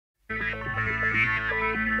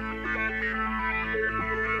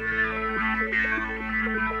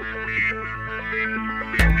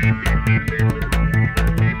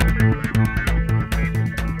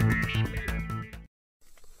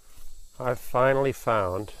I've finally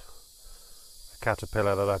found a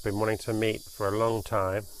caterpillar that I've been wanting to meet for a long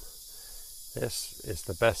time. This is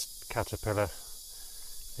the best caterpillar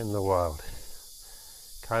in the world.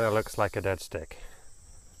 Kind of looks like a dead stick.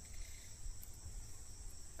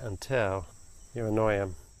 Until you annoy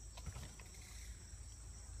him.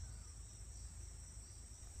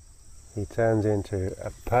 He turns into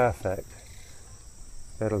a perfect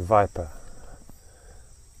little viper.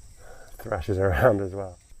 Thrashes around as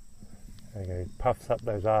well. There you go, he puffs up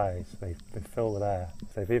those eyes, they fill with air.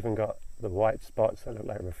 They've even got the white spots that look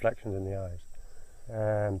like reflections in the eyes.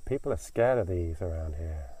 And people are scared of these around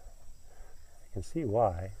here. You can see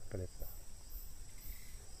why, but it's...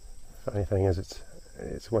 The funny thing is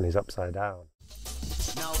it's when he's upside down.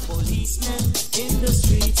 Now policemen in the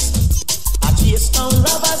streets, I chase down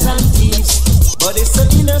robbers and thieves, but it's the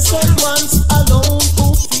innocent ones alone.